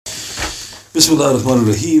Bismillah ar-Rahman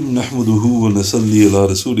ar-Rahim. Nahmaduhu wa nasalli ala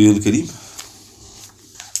Rasulihi al-Kareem.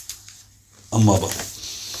 Amma ba'd.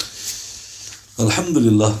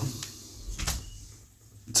 Alhamdulillah.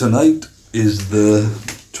 Tonight is the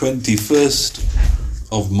 21st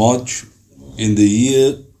of March in the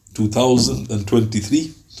year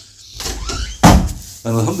 2023.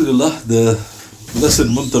 And Alhamdulillah, the blessed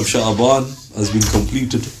month of Sha'aban has been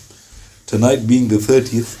completed. Tonight being the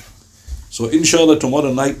 30th. So inshallah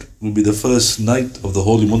tomorrow night will be the first night of the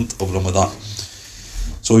holy month of Ramadan.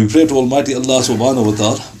 So we pray to Almighty Allah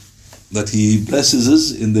SWT that He blesses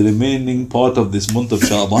us in the remaining part of this month of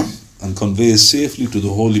Sha'aban and conveys safely to the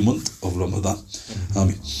holy month of Ramadan.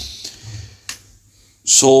 Ameen.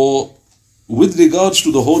 So with regards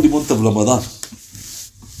to the holy month of Ramadan,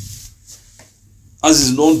 as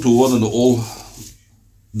is known to one and all,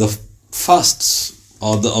 the fasts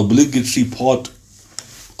are the obligatory part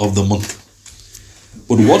of the month.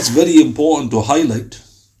 But what's very important to highlight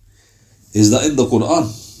is that in the Quran,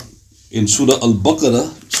 in Surah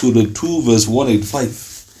Al-Baqarah, Surah 2 verse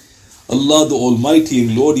 185, Allah the Almighty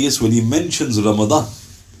and Glorious, when He mentions Ramadan,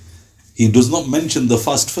 He does not mention the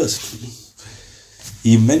fast first.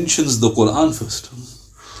 He mentions the Quran first.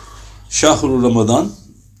 Shahrul Ramadan,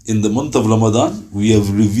 in the month of Ramadan, we have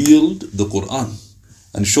revealed the Quran.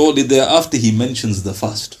 And shortly thereafter, He mentions the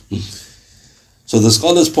fast. So the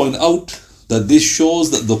scholars point out that this shows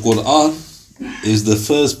that the Quran is the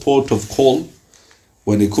first port of call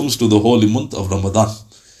when it comes to the holy month of Ramadan.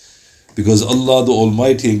 Because Allah the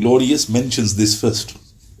Almighty and Glorious mentions this first.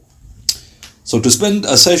 So to spend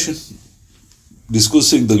a session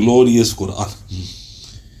discussing the glorious Quran.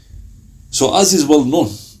 So as is well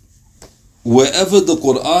known, wherever the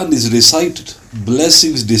Quran is recited,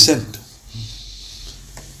 blessings descend.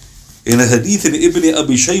 In a hadith in Ibn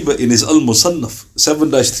Abi Shayba in his Al-Musannaf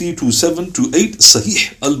 7-327-8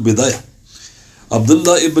 Sahih Al-Bidayah,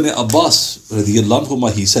 Abdullah ibn Abbas radiyallahu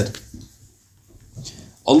anhuma, he said,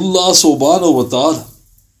 Allah subhanahu wa ta'ala,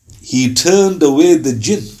 He turned away the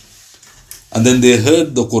jinn and then they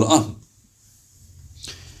heard the Quran.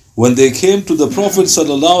 When they came to the Prophet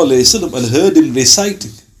sallallahu alaihi wasallam and heard him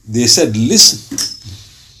reciting, they said, listen.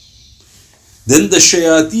 Then the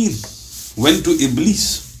shayateen went to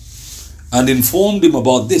Iblees and informed him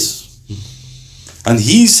about this. And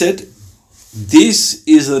he said, this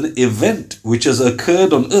is an event which has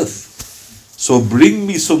occurred on earth. So bring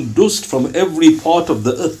me some dust from every part of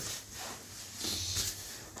the earth.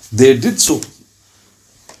 They did so.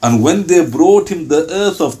 And when they brought him the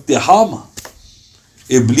earth of Tihama,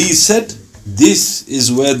 Iblees said, this is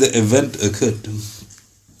where the event occurred.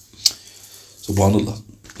 Subhanallah.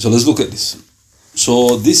 So let's look at this.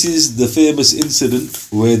 So this is the famous incident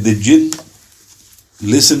where the jinn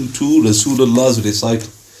listened to Rasulullah's recital,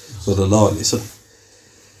 sallallahu alaihi wasallam.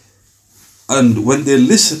 And when they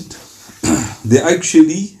listened, they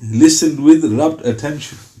actually listened with rapt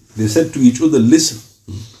attention. They said to each other, listen.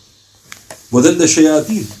 But then the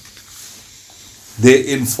shayateen, they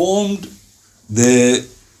informed the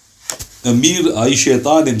Amir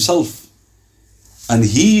shaytan himself, and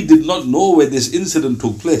he did not know where this incident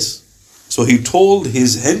took place. So he told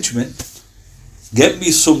his henchmen, get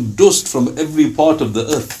me some dust from every part of the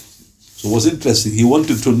earth. So what's interesting, he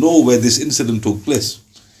wanted to know where this incident took place.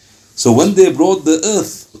 So when they brought the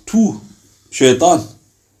earth to shaytan,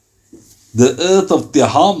 the earth of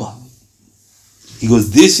Tihama, he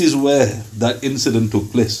goes, this is where that incident took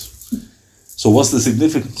place. So what's the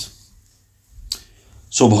significance?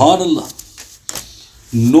 Subhanallah.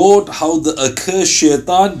 Note how the accursed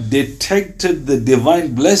shaitan detected the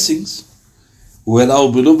divine blessings when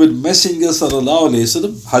our beloved Messenger sallallahu alaihi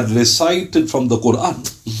wasallam had recited from the Quran.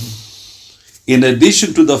 In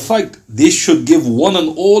addition to the fact, this should give one and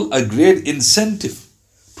all a great incentive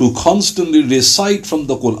to constantly recite from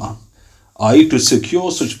the Quran, i.e. to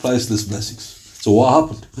secure such priceless blessings. So what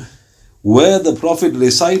happened? Where the Prophet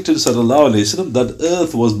recited sallallahu alaihi wasallam, that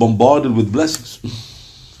earth was bombarded with blessings.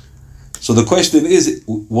 So the question is,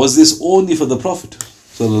 was this only for the Prophet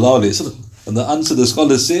sallallahu alaihi wasallam? And the answer, the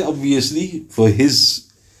scholars say, obviously for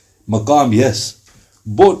his maqam, yes.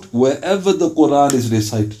 But wherever the Quran is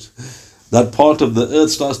recited, that part of the earth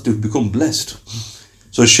starts to become blessed.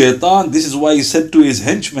 So shaitan, this is why he said to his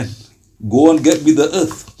henchmen, go and get me the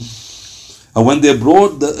earth. And when they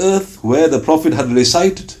brought the earth where the Prophet had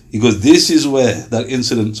recited, he goes, this is where that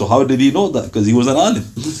incident. So how did he know that? Because he was an alim.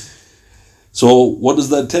 So what does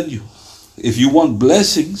that tell you? If you want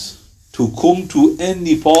blessings to come to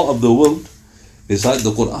any part of the world, recite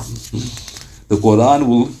the Quran. The Quran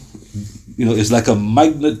will, it's like a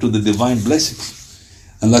magnet to the divine blessings.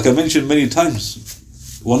 And like I mentioned many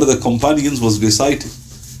times, one of the companions was reciting.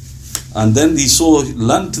 And then he saw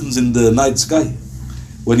lanterns in the night sky.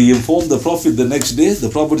 When he informed the Prophet the next day, the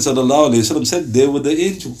Prophet ﷺ said, they were the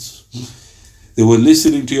angels. They were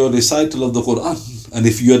listening to your recital of the Quran. And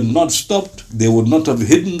if you had not stopped, they would not have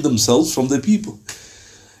hidden themselves from the people.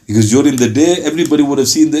 Because during the day, everybody would have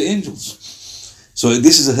seen the angels. So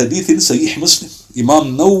this is a hadith in Sahih Muslim.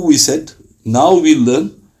 Imam Nawawi said, now we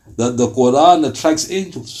learn that the Quran attracts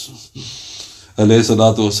angels. Angels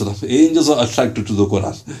are attracted to the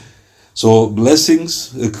Quran. So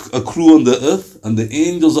blessings accrue on the earth and the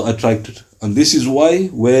angels are attracted. And this is why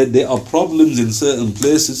where there are problems in certain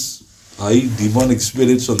places, i.e. demonic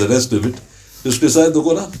spirits or the rest of it, just recite the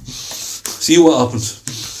Quran. See what happens.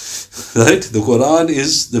 Right? The Quran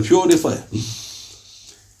is the purifier.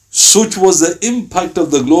 Such was the impact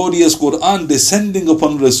of the glorious Quran descending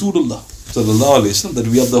upon Rasulallah ﷺ that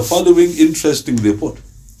we have the following interesting report.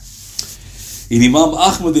 In Imam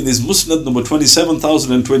Ahmad in his Musnad number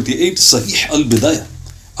 27,028, Sahih al-Bidayah,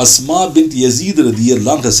 Asma bint Yazid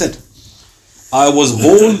radiyallahu anha said, I was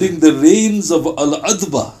holding the reins of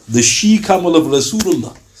Al-Adba, the she-camel of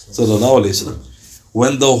Rasulullah sallallahu alayhi wasallam,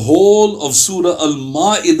 when the whole of Surah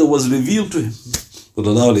Al-Ma'idah was revealed to him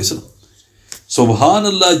sallallahu alayhi wasallam.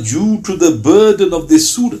 Subhanallah, due to the burden of this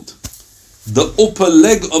surah, the upper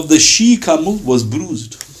leg of the she-camel was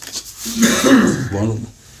bruised.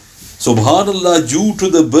 Subhanallah, due to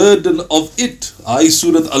the burden of it,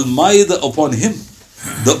 Surah Al-Ma'idah upon him,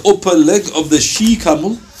 the upper leg of the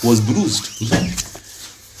she-camel was bruised.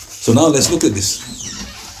 So now let's look at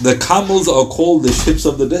this. The camels are called the ships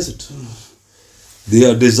of the desert. They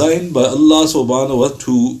are designed by Allah subhanahu wa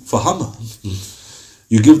ta'ala for hammer.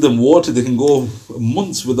 You give them water, they can go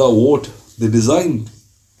months without water. They're designed,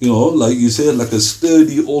 like you say, like a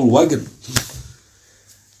sturdy old wagon.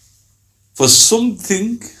 For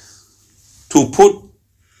something to put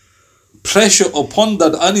pressure upon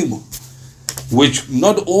that animal, which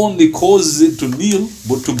not only causes it to kneel,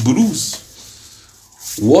 but to bruise.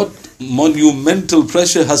 What monumental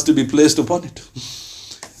pressure has to be placed upon it?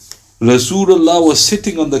 Rasulullah was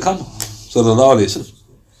sitting on the camel, sallallahu alayhi wa sallam.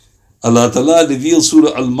 Allah Ta'ala revealed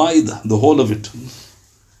Surah Al-Ma'idah, the whole of it.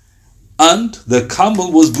 And the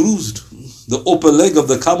camel was bruised. The upper leg of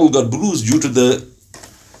the camel got bruised due to the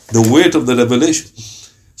weight of the revelation.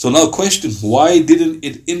 So now question, why didn't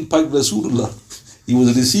it impact Rasulullah? He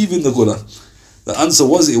was receiving the Quran. The answer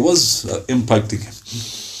was, it was impacting him.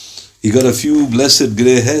 He got a few blessed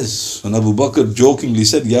grey hairs. And Abu Bakr jokingly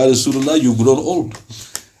said, Ya Rasulullah, you've grown old.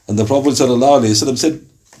 And the Prophet ﷺ said,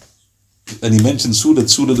 and he mentioned Surah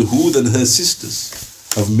Hud and her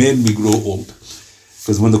sisters have made me grow old.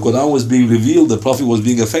 Because when the Quran was being revealed, the Prophet was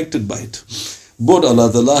being affected by it. But Allah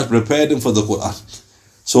Ta'ala prepared him for the Quran.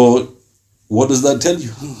 So, what does that tell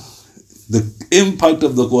you? The impact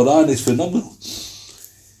of the Quran is phenomenal.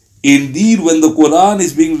 Indeed, when the Quran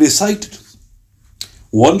is being recited,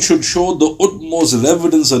 one should show the utmost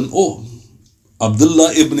reverence and awe.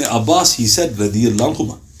 Abdullah ibn Abbas, he said, radiyallahu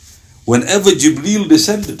anhu, whenever Jibreel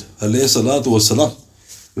descended, alayhi salatu wasalam,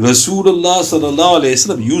 Rasulullah sallallahu alayhi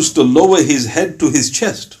wasallam used to lower his head to his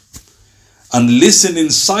chest and listen in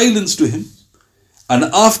silence to him. And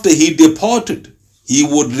after he departed, he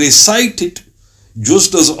would recite it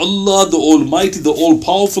just as Allah the Almighty, the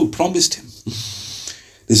All-Powerful promised him.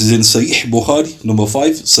 This is in Sahih Bukhari, number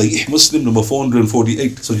 5, Sahih Muslim, number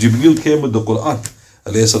 448. So Jibreel came with the Quran,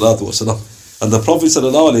 alayhi salatu wasalam. And the Prophet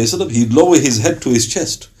sallallahu alayhi wasallam, he'd lower his head to his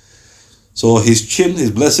chest. So his chin,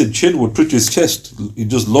 his blessed chin would touch his chest. He'd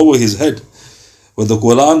just lower his head. When the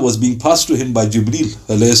Quran was being passed to him by Jibreel,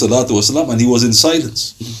 alayhi salatu wasalam, and he was in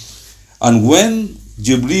silence. And when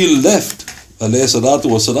Jibreel left, alayhi salatu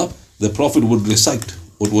wasalam, the Prophet would recite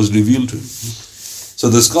what was revealed to him. So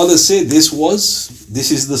the scholars say this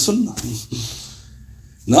is the Sunnah.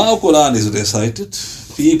 Now Quran is recited,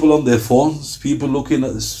 people on their phones, people looking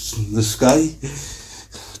at the sky,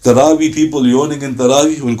 Taraweeh, people yawning in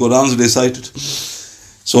Taraweeh when Quran is recited.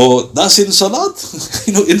 So that's in Salat.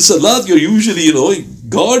 In Salat you're usually,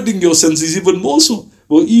 guarding your senses even more so.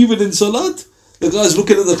 But even in Salat, the guy's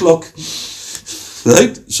looking at the clock.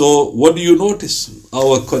 Right? So what do you notice?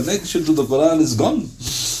 Our connection to the Quran is gone.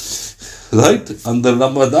 Right? And the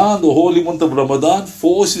Ramadan, the holy month of Ramadan,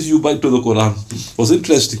 forces you back to the Quran. What's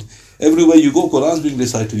interesting, everywhere you go, Quran is being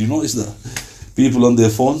recited. You notice that? People on their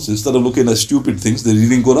phones, instead of looking at stupid things, they're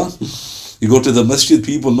reading Quran. You go to the masjid,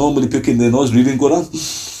 people normally picking their nose, reading Quran.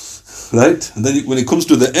 Right? And then when it comes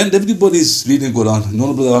to the end, everybody's reading Quran.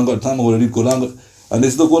 No, brother, I haven't got time, I want to read Quran. And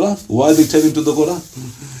it's the Quran. Why are they telling to the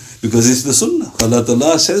Quran? Because it's the Sunnah. Allah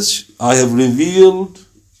Ta'ala says, I have revealed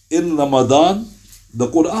in Ramadan the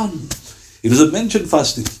Quran. It doesn't mention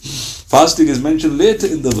fasting. Fasting is mentioned later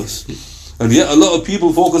in the verse. And yet a lot of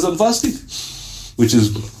people focus on fasting, which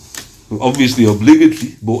is obviously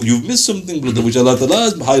obligatory, but you've missed something, brother, which Allah Ta'ala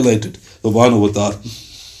has highlighted, subhanahu wa ta'ala.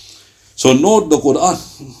 So note the Quran,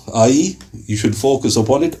 i.e. you should focus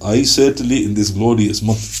upon it, i.e. certainly in this glorious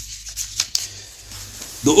month.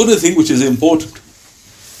 The other thing which is important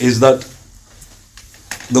is that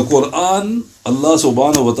the Quran, Allah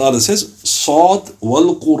subhanahu wa ta'ala says, Sad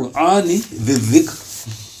wal Qur'ani the dhikr.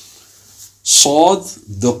 Sad,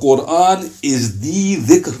 the Quran is the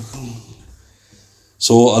dhikr.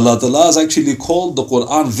 So Allah Ta'ala has actually called the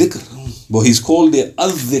Quran dhikr, but He's called it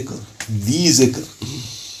al-dhikr, the zikr.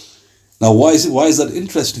 Now why is that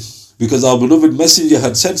interesting? Because our beloved Messenger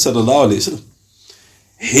had said, sallallahu alayhi wa sallam,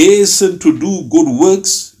 hasten to do good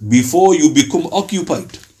works before you become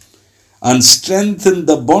occupied, and strengthen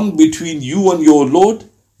the bond between you and your Lord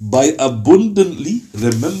by abundantly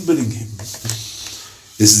remembering Him.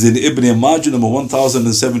 This is in Ibn Majah number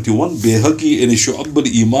 1071, Bayhaqi in Shu'ab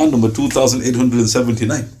al-Iman number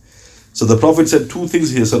 2879. So the Prophet said two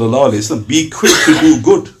things here, sallallahu alayhi wa sallam. Be quick to do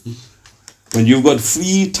good. When you've got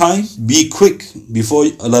free time, be quick before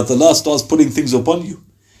Allah Ta'ala starts putting things upon you.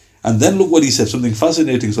 And then look what He said, something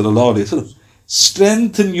fascinating, sallallahu alayhi wa sallam.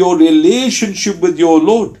 Strengthen your relationship with your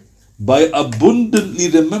Lord by abundantly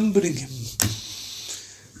remembering Him.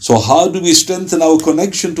 So how do we strengthen our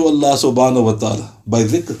connection to Allah subhanahu wa ta'ala? By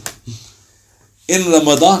dhikr. In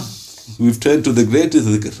Ramadan, we've turned to the greatest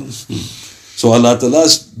dhikr. So Allah Ta'ala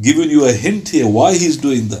has given you a hint here why He's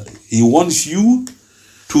doing that. He wants you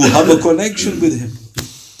to have a connection with Him.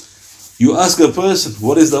 You ask a person,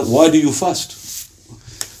 what is that? Why do you fast?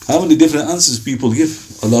 How many different answers people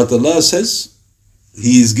give? Allah Ta'ala says,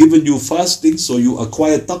 He is giving you fasting so you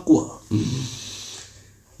acquire taqwa.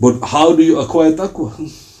 But how do you acquire taqwa?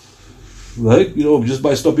 Right? Just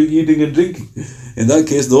by stopping eating and drinking. In that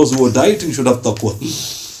case, those who are dieting should have taqwa,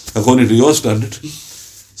 according to your standard.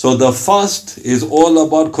 So the fast is all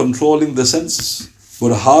about controlling the senses.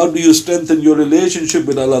 But how do you strengthen your relationship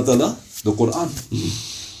with Allah Ta'ala? The Quran.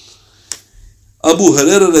 Abu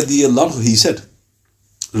Hurairah radiyallahu anhu, he said,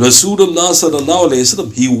 Rasulallah SAW,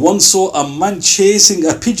 he once saw a man chasing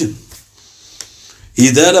a pigeon. He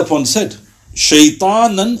thereupon said,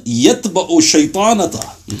 Shaytanan yatba'u shaytanata.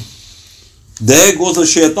 There goes a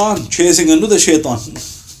shaytan chasing another shaytan.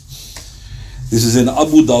 This is in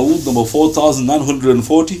Abu Dawood number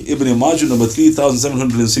 4940, Ibn Majah number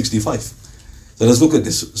 3765. So let's look at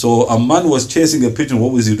this. So a man was chasing a pigeon.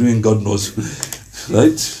 What was he doing? God knows.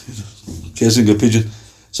 Right? Chasing a pigeon.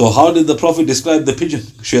 So how did the Prophet describe the pigeon?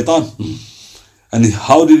 Shaitan. And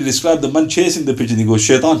how did he describe the man chasing the pigeon? He goes,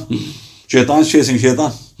 Shaitan. Shaitan's chasing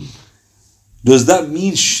shaitan. Does that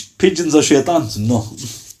mean pigeons are shaitans? No.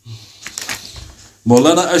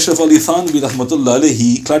 Maulana Ashraf Ali Thanvi rahmatullah alayhi,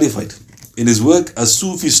 he clarified in his work, A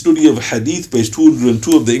Sufi Study of Hadith, page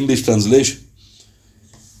 202 of the English translation.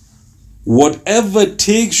 Whatever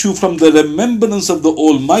takes you from the remembrance of the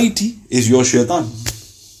Almighty is your shaitan.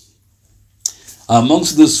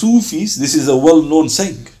 Amongst the Sufis, this is a well-known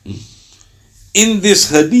saying. In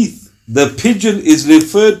this hadith, the pigeon is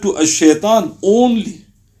referred to as shaitan only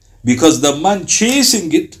because the man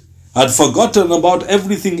chasing it had forgotten about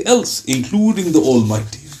everything else, including the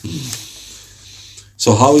Almighty.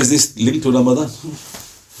 So how is this linked to Ramadan?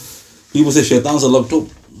 People say shaitans are locked up.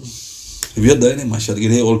 Have you heard that? Mashallah, you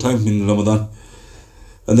hear all the time in Ramadan.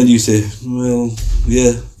 And then you say, well,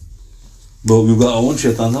 yeah, but we've got our own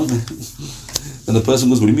shaitans, haven't we? And the person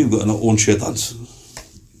goes, what do you mean we've got our own shaitans?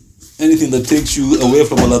 Anything that takes you away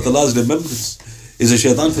from Allah Ta'ala's remembrance is a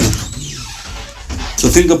shaitan for you. So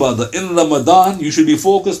think about that. In Ramadan, you should be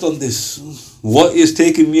focused on this. What is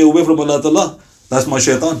taking me away from Allah Ta'ala? That's my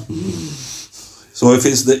shaitan. So if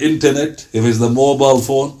it's the internet, if it's the mobile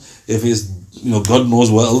phone, if it's, God knows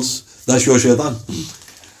what else, that's your shaitan.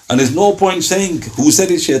 And there's no point saying, who said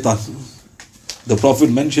it's shaitan? The Prophet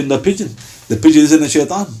mentioned the pigeon. The pigeon isn't a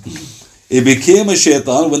shaitan. It became a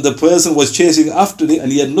shaitan when the person was chasing after it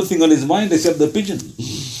and he had nothing on his mind except the pigeon.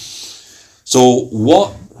 So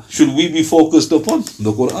what should we be focused upon?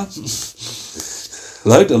 The Quran.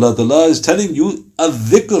 Right? Allah Ta'ala is telling you,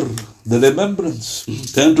 al-dhikr, the remembrance.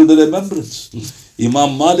 Turn to the remembrance.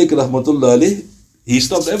 Imam Malik rahmatullah alayhi, he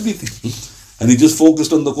stopped everything. And he just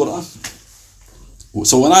focused on the Quran.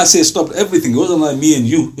 So when I say stopped everything, it wasn't like me and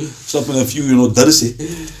you stopping a few, darsi.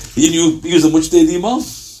 He was the mujtahid imam.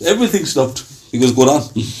 Everything stopped because Quran.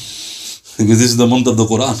 Because this is the month of the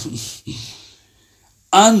Quran.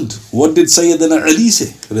 And what did Sayyidina Ali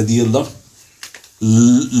say? Radiyallahu.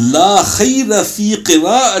 La khayra fi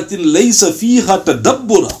qira'atin laysa fiha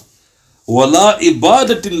tadabbura wa la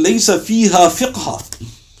ibadatin laysa fiha fiqha.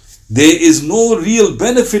 There is no real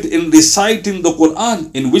benefit in reciting the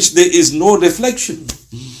Quran in which there is no reflection,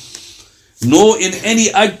 nor in any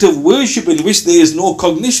act of worship in which there is no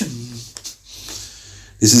cognition.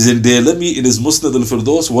 This is in Daylami, it is Musnad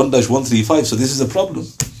al-Firdaus 1-135. So this is a problem.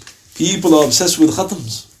 People are obsessed with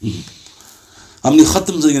khatams. How many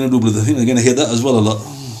khatams are you going to do, brother? You're going to hear that as well a lot.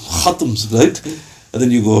 Khatams, right? And then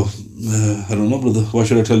you go, I don't know, brother. Why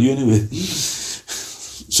should I tell you anyway?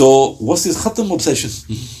 So what's this khatam obsession?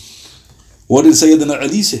 What did Sayyidina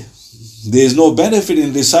Ali say? There is no benefit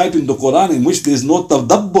in reciting the Quran in which there is no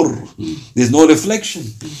tadabbur, there is no reflection.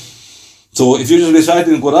 So if you're just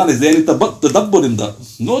reciting the Quran, is there any tadabbur in that?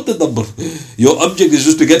 No tadabbur. Your object is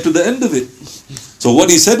just to get to the end of it. So what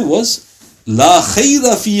he said was, La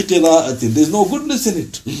khayra fi qira'atin. There's no goodness in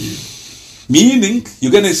it. Meaning,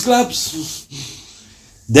 you're getting scraps.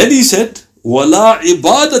 Then he said, Wala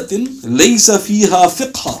ibadatin laysa fiha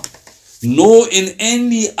fiqha. No in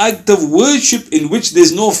any act of worship in which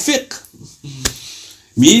there's no fiqh.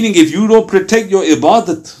 Meaning, if you don't protect your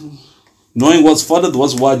ibadat, knowing what's farad,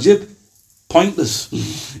 what's wajib, pointless.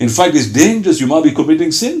 In fact, it's dangerous. You might be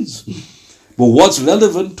committing sins. But what's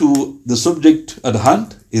relevant to the subject at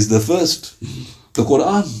hand is the first, the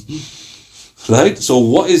Quran. Right? So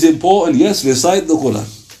what is important? Yes, recite the Quran.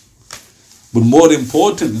 But more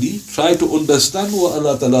importantly, try to understand what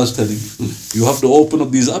Allah Ta'ala is telling you. You have to open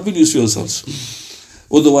up these avenues for yourselves.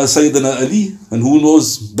 Otherwise, Sayyidina Ali, and who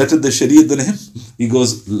knows better the Shariah than him, he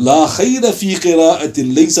goes, La khayra fi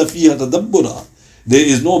qira'atin laysa fiha tadabbura. There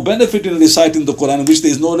is no benefit in reciting the Quran in which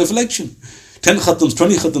there is no reflection. 10 khatams,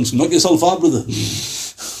 20 khatams, knock yourself out, brother.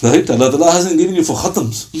 Right? Allah Ta'ala hasn't given you for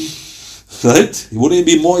khatams. Right? Wouldn't it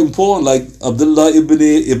be more important, like Abdullah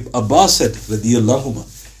ibn Abbas said, radiyallahu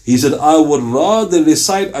anhu. He said, I would rather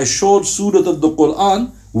recite a short surah of the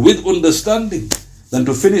Quran with understanding than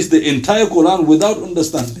to finish the entire Quran without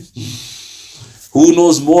understanding. Who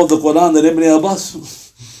knows more of the Quran than Ibn Abbas?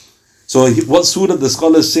 So what surah the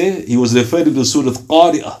scholars say? He was referring to Surah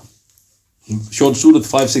Qari'ah. Short surah,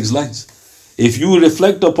 5-6 lines. If you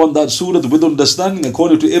reflect upon that surah with understanding,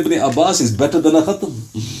 according to Ibn Abbas, is better than a khatam.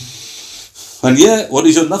 And yeah, what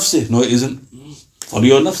is your nafs say? No, it isn't. Follow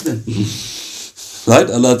your nafs then. Right?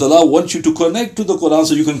 Allah Ta'ala wants you to connect to the Quran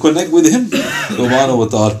so you can connect with Him. Subhanahu wa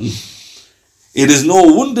ta'ala. It is no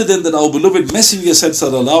wonder then that our beloved Messenger said,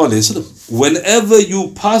 Sallallahu Alaihi Wasallam, whenever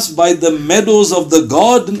you pass by the meadows of the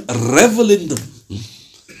garden, revel in them.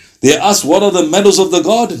 They asked, what are the meadows of the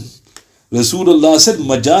garden? Rasulallah said,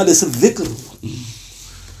 Majalis al-Dhikr.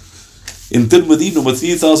 In Tirmidhi, number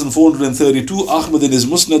 3432, Ahmad in his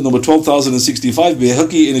Musnad, number 12065,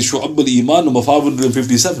 Bayhaqi in his Shu'ab al-Iman, number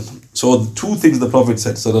 557. So, two things the Prophet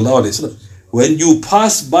said, Sallallahu Alaihi Wasallam. When you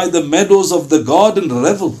pass by the meadows of the garden,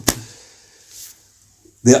 revel.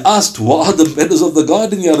 They asked, what are the meadows of the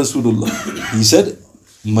garden, Ya Rasulullah? He said,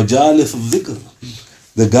 Majalis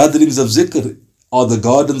al-Dhikr. The gatherings of zikr are the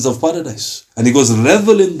gardens of paradise. And he goes,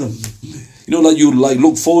 revel in them. You know, like you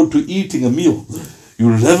look forward to eating a meal.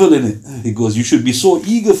 You revel in it. He goes, you should be so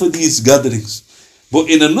eager for these gatherings. But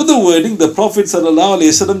in another wording, the Prophet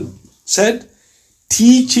ﷺ said,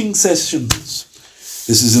 teaching sessions.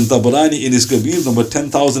 This is in Tabarani in his Kabir, number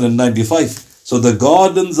 10,095. So the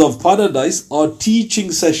gardens of paradise are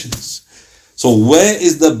teaching sessions. So where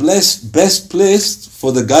is the best place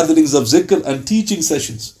for the gatherings of zikr and teaching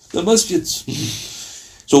sessions? The masjids.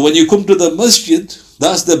 So when you come to the masjid,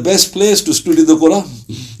 that's the best place to study the Quran.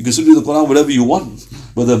 You can study the Quran wherever you want.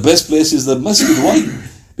 But the best place is the masjid. Why?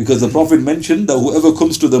 Because the Prophet mentioned that whoever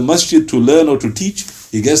comes to the masjid to learn or to teach,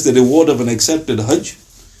 he gets the reward of an accepted hajj.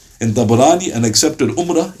 In Tabarani, an accepted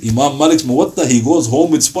umrah. Imam Malik's Muwatta, he goes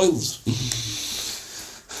home with spoils.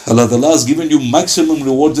 Allah Ta'ala has given you maximum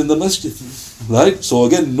rewards in the masjid. Right? So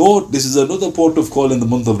again, note, this is another port of call in the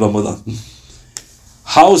month of Ramadan.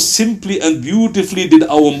 How simply and beautifully did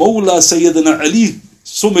our Mawla Sayyidina Ali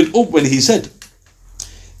sum it up when he said,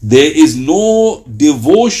 there is no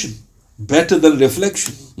devotion better than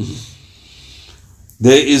reflection.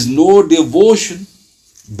 There is no devotion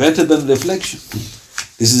better than reflection.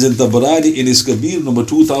 This is in Tabarani in his Kabir, number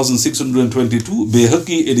 2622,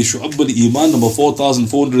 Bayhaqi in his Shu'ab al-Iman, number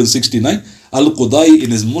 4469, Al-Qudai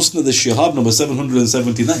in his Musnad al-Shihab, number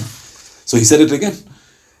 779. So he said it again.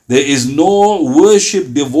 There is no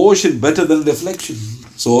worship, devotion better than reflection.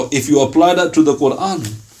 So if you apply that to the Quran,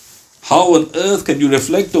 how on earth can you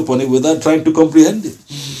reflect upon it without trying to comprehend it?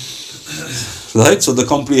 Right? So the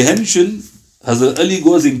comprehension, as Ali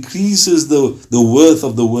goes, increases the worth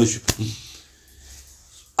of the worship.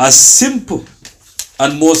 A simple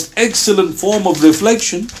and most excellent form of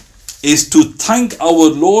reflection is to thank our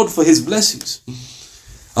Lord for His blessings.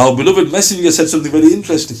 Our beloved messenger said something very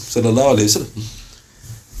interesting, sallallahu alayhi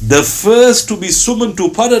wasallam. The first to be summoned to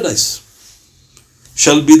paradise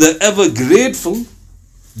shall be the ever grateful,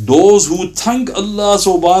 those who thank Allah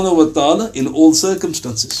SWT in all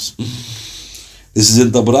circumstances. This is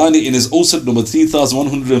in Tabarani in his Awsat number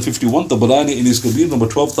 3151, Tabarani in his Kabir number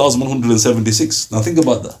 12176. Now think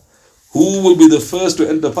about that. Who will be the first to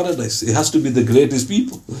enter paradise? It has to be the greatest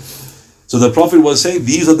people. So the Prophet was saying,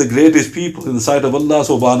 these are the greatest people in the sight of Allah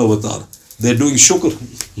SWT. They're doing shukr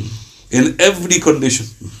in every condition.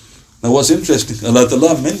 Now what's interesting, Allah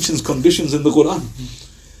Ta'ala mentions conditions in the Quran.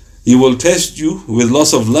 He will test you with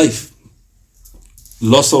loss of life,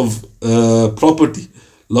 loss of property,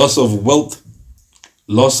 loss of wealth,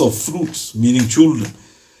 loss of fruits, meaning children.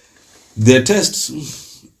 They're tests.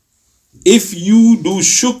 If you do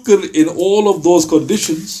shukr in all of those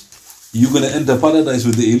conditions, you're going to enter paradise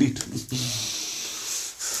with the elite.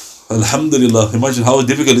 Alhamdulillah. Imagine how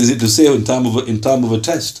difficult is it to say in time of a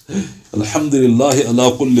test. Alhamdulillah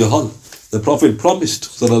ala kulli hal. The Prophet promised,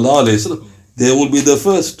 sallallahu alayhi wasallam, they will be the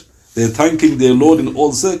first. They're thanking their Lord in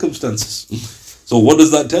all circumstances. So what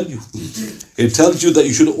does that tell you? It tells you that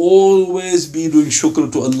you should always be doing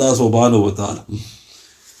shukr to Allah subhanahu wa ta'ala.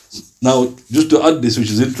 Now, just to add this,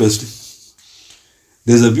 which is interesting,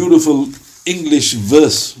 there's a beautiful English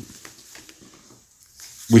verse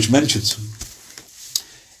which mentions,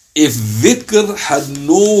 if dhikr had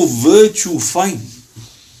no virtue fine,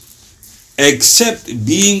 except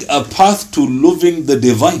being a path to loving the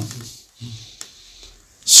divine,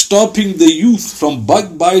 stopping the youth from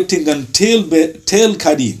backbiting and tail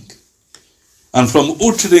carrying, and from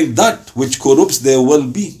uttering that which corrupts their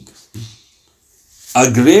well-being, a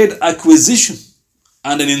great acquisition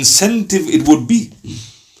and an incentive it would be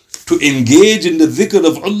to engage in the dhikr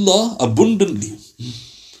of Allah abundantly.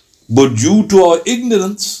 But due to our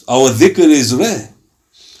ignorance, our dhikr is rare,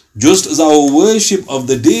 just as our worship of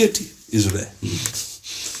the deity is rare.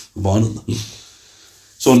 Subhanallah.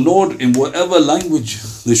 So note, in whatever language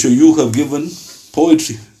the shayukh have given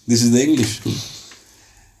poetry, this is the English.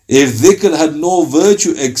 If dhikr had no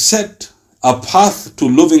virtue except a path to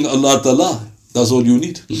loving Allah Ta'ala, that's all you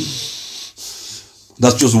need.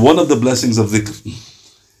 That's just one of the blessings of dhikr.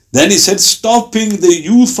 Then he said, stopping the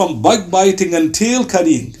youth from backbiting and tail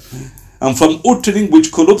carrying, and from uttering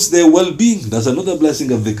which corrupts their well-being. That's another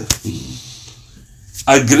blessing of dhikr.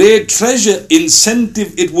 A great treasure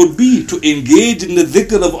incentive it would be to engage in the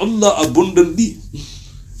dhikr of Allah abundantly.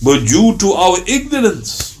 But due to our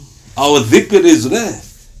ignorance, our dhikr is rare,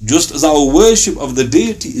 just as our worship of the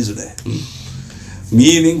deity is rare.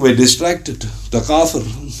 Meaning we're distracted. Takathur.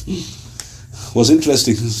 What's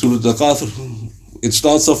interesting, Surah Takathur. It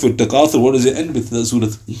starts off with Takathur. What does it end with, the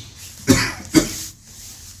surah?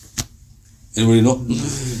 Anybody know?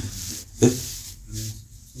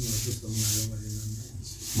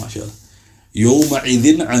 MashaAllah. Yawma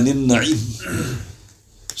idhin anin na'im.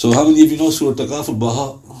 So how many of you know Surah Takathur?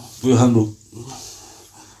 Baha? Put your hand up.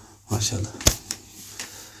 MashaAllah.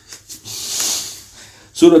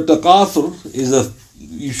 Surah Takathur is I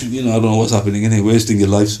don't know what's happening anyway, wasting your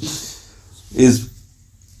lives.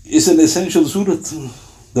 It's an essential surah.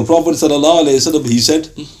 The Prophet ﷺ, he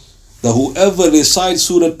said that whoever recites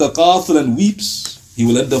Surah Takathur and weeps, he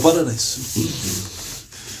will enter paradise.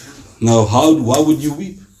 Now, why would you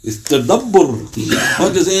weep? It's tadabbur.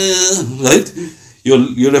 Not just, right?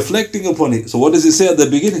 You're reflecting upon it. So what does it say at the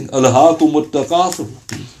beginning? Alhaakumut takathur.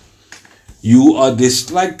 You are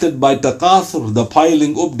distracted by takathur. The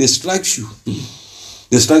piling up distracts you.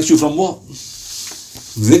 Distracts you from what?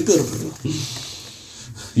 Dhikr.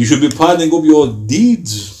 You should be piling up your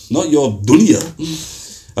deeds, not your dunya.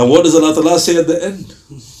 And what does Allah Ta'ala say at the end?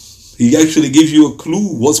 He actually gives you a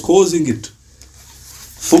clue what's causing it.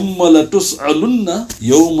 ثُمَّ لَتُسْأَلُنَّ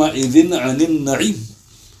يَوْمَئِذٍ عَنِ النَّعِيمِ.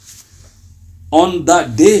 On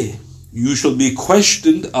that day, you shall be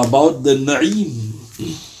questioned about the na'im,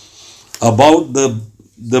 about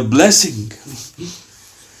the blessing.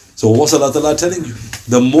 So what's Allah Ta'ala telling you?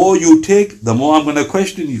 The more you take, the more I'm going to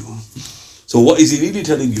question you. So what is he really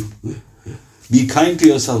telling you? Be kind to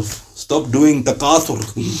yourself. Stop doing takathur.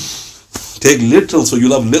 Take little so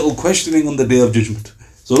you'll have little questioning on the day of judgment.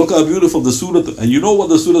 So look how beautiful the surah. And you know what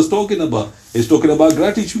the surah is talking about? It's talking about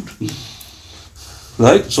gratitude.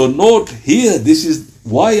 Right? So note here, this is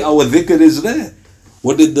why our dhikr is rare.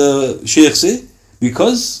 What did the Shaykh say?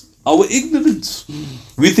 Because our ignorance.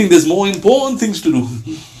 We think there's more important things to do.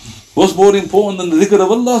 What's more important than the dhikr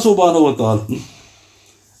of Allah subhanahu wa ta'ala?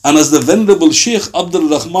 And as the Venerable Shaykh Abdul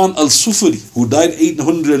Rahman al-Sufri, who died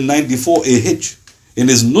 894 AH, in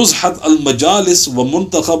his Nuzhat al-Majalis wa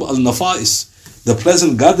Muntakhab al-Nafais, the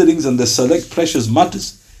pleasant gatherings and the select precious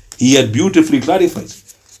matters, he had beautifully clarified.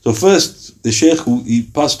 So first, the Shaykh, he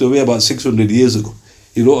passed away about 600 years ago,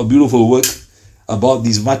 he wrote a beautiful work about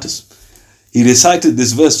these matters. He recited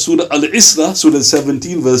this verse, Surah Al-Isra, Surah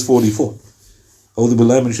 17, verse 44. أعوذ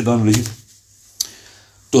بالله من الشيطان الرجيم.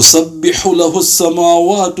 تسبح له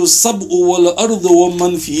السماوات السبع والأرض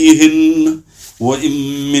ومن فيهن وإن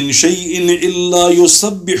من شيء إلا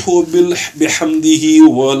يسبح بحمده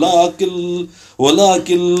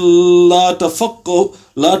ولكن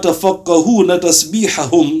لا تفقهون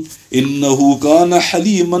تسبيحهم إنه كان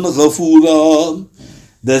حليما غفورا.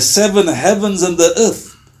 The seven heavens and the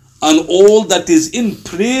earth and all that is in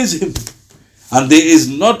praise him, and there is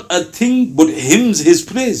not a thing but hymns his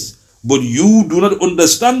praise, but you do not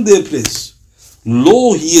understand their praise.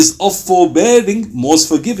 Lo, he is of forbearing, most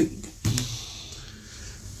forgiving.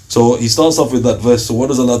 So he starts off with that verse. So what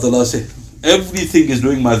does Allah Ta'ala say? Everything is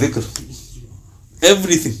doing my dhikr.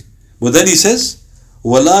 Everything. But then he says,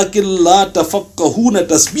 وَلَكِنْ لَا تَفَقَّهُونَ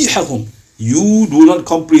تَسْبِيحَهُمْ. You do not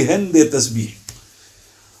comprehend their tasbih.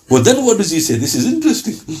 But then what does he say? This is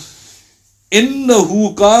interesting.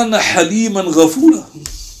 إِنَّهُ كَانَ حَلِيمًا غَفُورًا.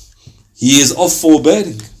 He is of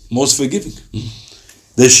forbearing, most forgiving.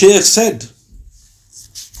 The Shaykh said,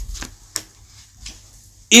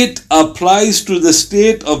 it applies to the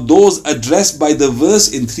state of those addressed by the verse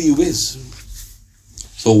in three ways.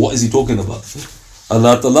 So what is he talking about?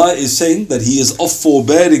 Allah Ta'ala is saying that he is of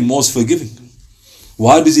forbearing, most forgiving.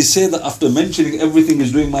 Why does he say that after mentioning everything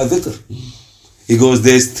is doing my dhikr? He goes,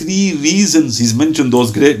 there's three reasons he's mentioned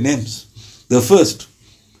those great names. The first,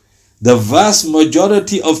 the vast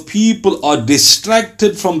majority of people are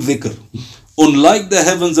distracted from dhikr, unlike the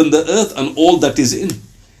heavens and the earth and all that is in.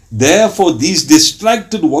 Therefore, these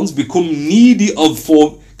distracted ones become needy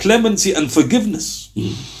for clemency and forgiveness.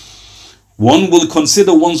 One will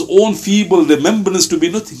consider one's own feeble remembrance to be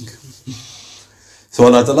nothing. So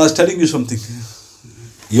Allah Ta'ala is telling you something.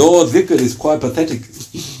 Your dhikr is quite pathetic.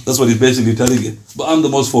 That's what he's basically telling you. But I'm the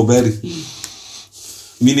most forbearing.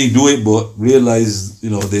 Meaning do it, but realize,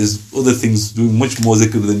 there's other things doing much more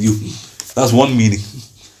dhikr than you. That's one meaning.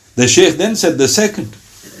 The Shaykh then said the second,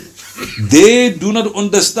 they do not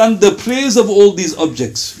understand the praise of all these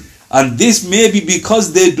objects, and this may be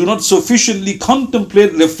because they do not sufficiently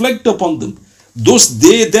contemplate, reflect upon them. Thus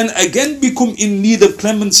they then again become in need of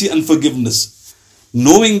clemency and forgiveness,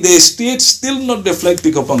 knowing their state, still not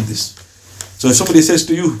reflecting upon this. So if somebody says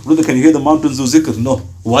to you, brother, can you hear the mountains do zikr? No.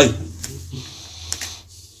 Why?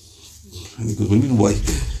 He goes, what do you mean why?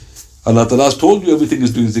 Allah Ta'ala has told you everything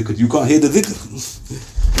is doing zikr. You can't hear the dhikr.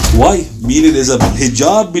 Why? Meaning there's a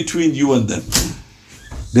hijab between you and them.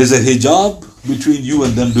 There's a hijab between you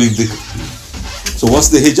and them doing dhikr. So what's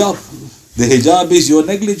the hijab? The hijab is your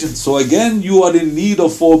negligence. So again, you are in need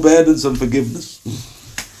of forbearance and forgiveness.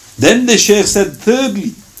 Then the Shaykh said,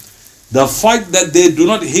 thirdly, the fact that they do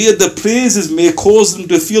not hear the praises may cause them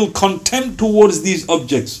to feel contempt towards these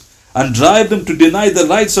objects and drive them to deny the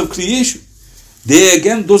rights of creation. They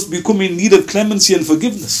again thus become in need of clemency and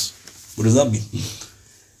forgiveness. What does that mean?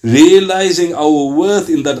 Realizing our worth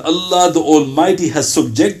in that Allah the Almighty has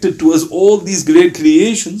subjected to us all these great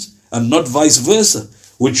creations and not vice versa,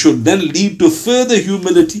 which should then lead to further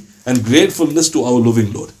humility and gratefulness to our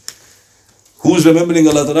loving Lord. Who's remembering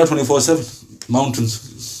Allah Ta'ala 24/7? Mountains.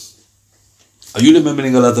 Are you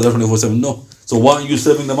remembering Allah Ta'ala 24/7? No. So why are you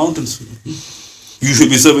serving the mountains? You should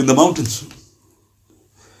be serving the mountains.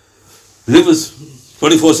 Rivers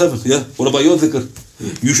 24/7. Yeah. What about your dhikr?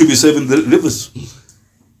 You should be serving the rivers.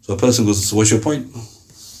 So a person goes, so what's your point?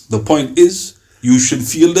 The point is, you should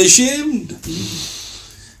feel ashamed.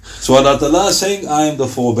 So Allah Ta'ala is saying, I am the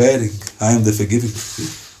forbearing, I am the forgiving.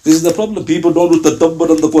 This is the problem. People don't do tadabbur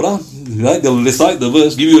on the Quran. Right? They'll recite the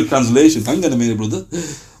verse, give you a translation. Hang on a minute, brother.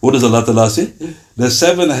 What does Allah Ta'ala say? The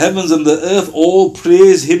seven heavens and the earth all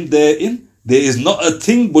praise Him therein. There is not a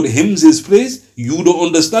thing but hymns His praise. You don't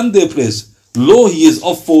understand their praise. Lo, He is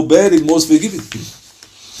of forbearing, most forgiving.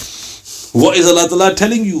 What is Allah Ta'ala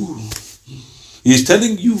telling you? He's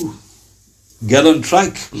telling you, get on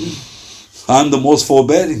track. I'm the most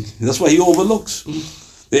forbearing. That's why He overlooks.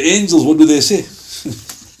 The angels, what do they say?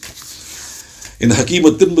 In Hakim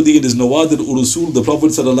al-Tirmidhi, in his Nawadir ul-Usul, the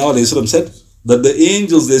Prophet ﷺ said that the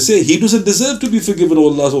angels, they say, he doesn't deserve to be forgiven of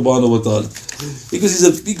Allah subhanahu wa ta'ala.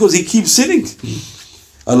 Because he keeps sinning.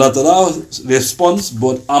 Allah Ta'ala responds,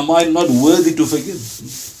 but am I not worthy to forgive?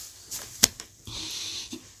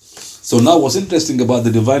 So now what's interesting about the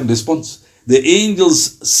divine response? The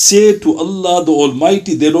angels say to Allah the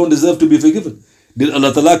Almighty, they don't deserve to be forgiven. Did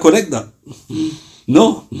Allah Ta'ala correct that?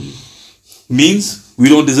 No. Means we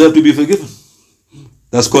don't deserve to be forgiven.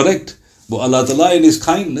 That's correct. But Allah Ta'ala in His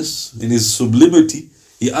kindness, in His sublimity,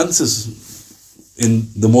 he answers in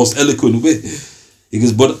the most eloquent way. He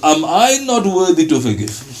goes, but am I not worthy to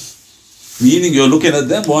forgive? Meaning you're looking at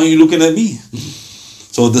them, why are you looking at me?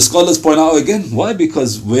 So the scholars point out again, why?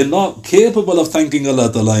 Because we're not capable of thanking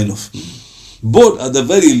Allah Ta'ala enough. But at the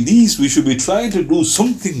very least, we should be trying to do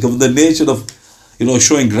something of the nature of,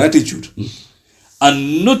 showing gratitude.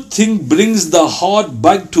 And nothing brings the heart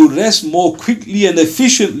back to rest more quickly and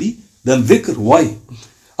efficiently than dhikr. Why?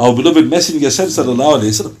 Our beloved Messenger said, sallallahu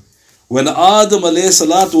alayhi wa sallam, when Adam alayhi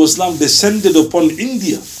salatu wasalam descended upon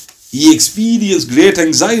India, he experienced great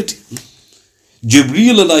anxiety.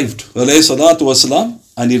 Jibreel arrived alayhi salatu wasalam,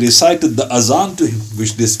 and he recited the azan to him,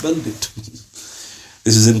 which dispelled it.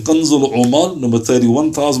 This is in Kanzul Umal, number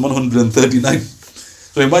 31,139.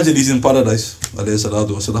 So imagine he's in paradise, alayhi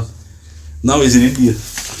salatu wasalam. Now he's in India.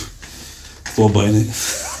 For buying it.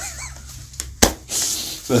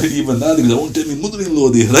 So even now, they won't tell me mother-in-law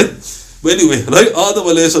there, right? But anyway, right? Adam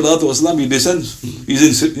alayhi salatu wasalam, he descends. He's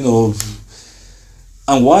in,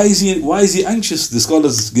 And why is he anxious? The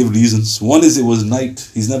scholars give reasons. One is it was night.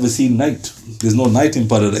 He's never seen night. There's no night in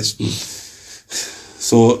paradise.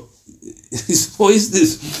 So, what is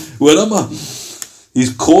this? Where am I?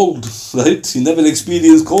 He's cold, right? He never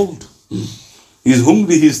experienced cold. He's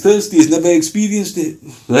hungry, he's thirsty, he's never experienced it,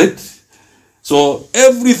 right? So,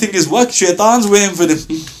 everything is what? Shaitan's waiting for him.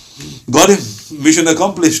 Got him. Mission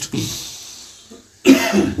accomplished.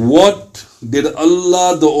 What did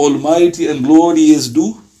Allah the Almighty and Glorious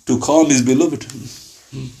do to calm His beloved?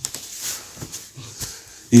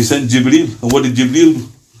 He sent Jibreel. And what did Jibreel do?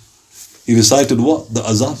 He recited what? The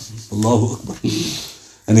azan. Allahu Akbar.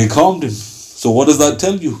 And he calmed him. So what does that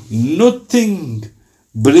tell you? Nothing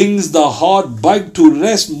brings the heart back to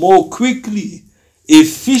rest more quickly,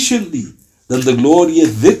 efficiently than the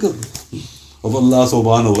glorious dhikr of Allah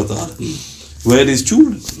subhanahu wa ta'ala. Where his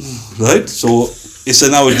children, right? So it's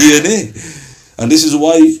in our DNA. And this is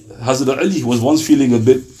why Hazrat Ali was once feeling a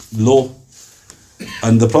bit low.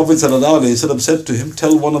 And the Prophet ﷺ said to him,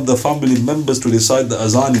 tell one of the family members to recite the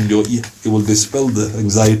azan in your ear. It will dispel the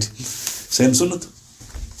anxiety. Same sunnat.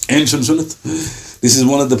 Ancient sunnat. This is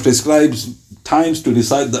one of the prescribed times to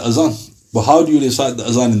recite the azan. But how do you recite the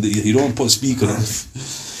azan in the ear? You don't put speaker on it.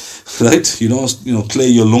 Right? You don't, clear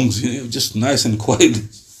your lungs. Just nice and quiet.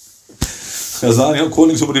 Azan, you're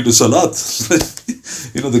calling somebody to salat.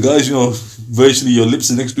 The guys, virtually your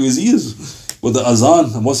lips are next to his ears. But the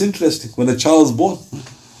azan, and what's interesting, when a child's born,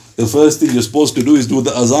 the first thing you're supposed to do is do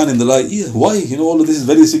the azan in the right ear. Why? All of this is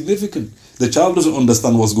very significant. The child doesn't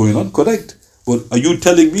understand what's going on, correct? But are you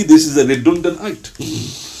telling me this is a redundant act?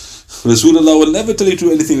 Rasulallah will never tell you to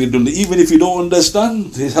do anything redundant. Even if you don't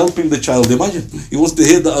understand, he's helping the child. Imagine, he wants to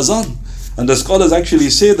hear the azan. And the scholars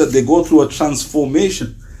actually say that they go through a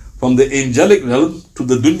transformation from the angelic realm to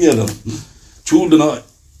the dunya realm. Children are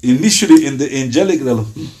initially in the angelic realm.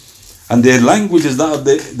 And their language is that of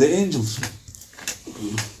the angels.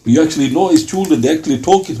 You actually know his children, they actually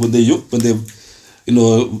talk it when they're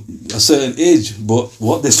a certain age. But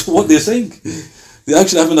what they're saying, they're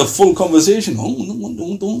actually having a full conversation. And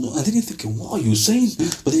then you're thinking, what are you saying?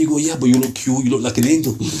 But then you go, yeah, but you look cute, you look like an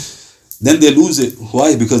angel. Then they lose it.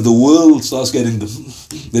 Why? Because the world starts getting them.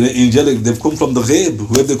 They're angelic, they've come from the ghaib.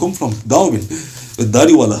 Where have they come from? Darwin,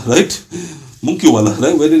 Dariwala, right? Monkey wala,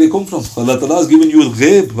 right? Where did they come from? Allah Ta'ala has given you a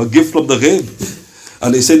ghaib, a gift from the ghaib.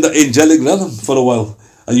 And they send the angelic realm for a while.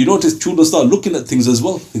 And you notice children start looking at things as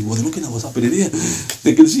well. What are they looking at? What's happening here?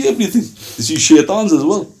 They can see everything. They see shaytans as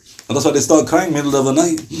well. And that's why they start crying middle of the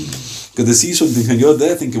night. Because they see something and you're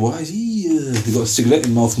there thinking, why is he? He got a cigarette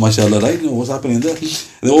in mouth, mashallah, right? What's happening there?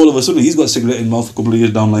 And then all of a sudden he's got a cigarette in mouth a couple of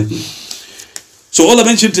years down the line. So all I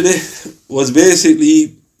mentioned today was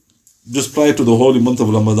basically just prior to the holy month of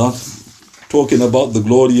Ramadan, talking about the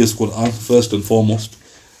glorious Quran first and foremost,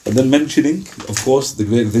 and then mentioning, of course, the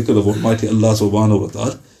great dhikr of Almighty Allah subhanahu wa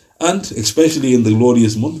ta'ala, and especially in the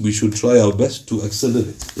glorious month, we should try our best to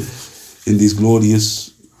accelerate in these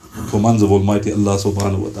glorious commands of Almighty Allah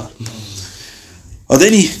subhanahu wa ta'ala. Are there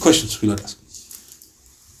any questions we'll ask?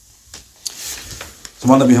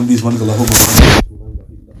 Subhana bihamdi, subhanaka Allahumma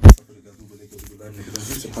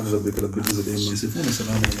سبحان ربك رب العزة عما يصفون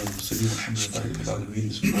وسلام على المرسلين والحمد لله رب العالمين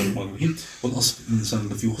بسم الله الرحمن الرحيم والأصل إن الإنسان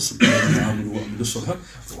لفي خسر إلا الذين آمنوا وعملوا الصالحات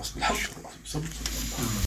وتواصوا بالحق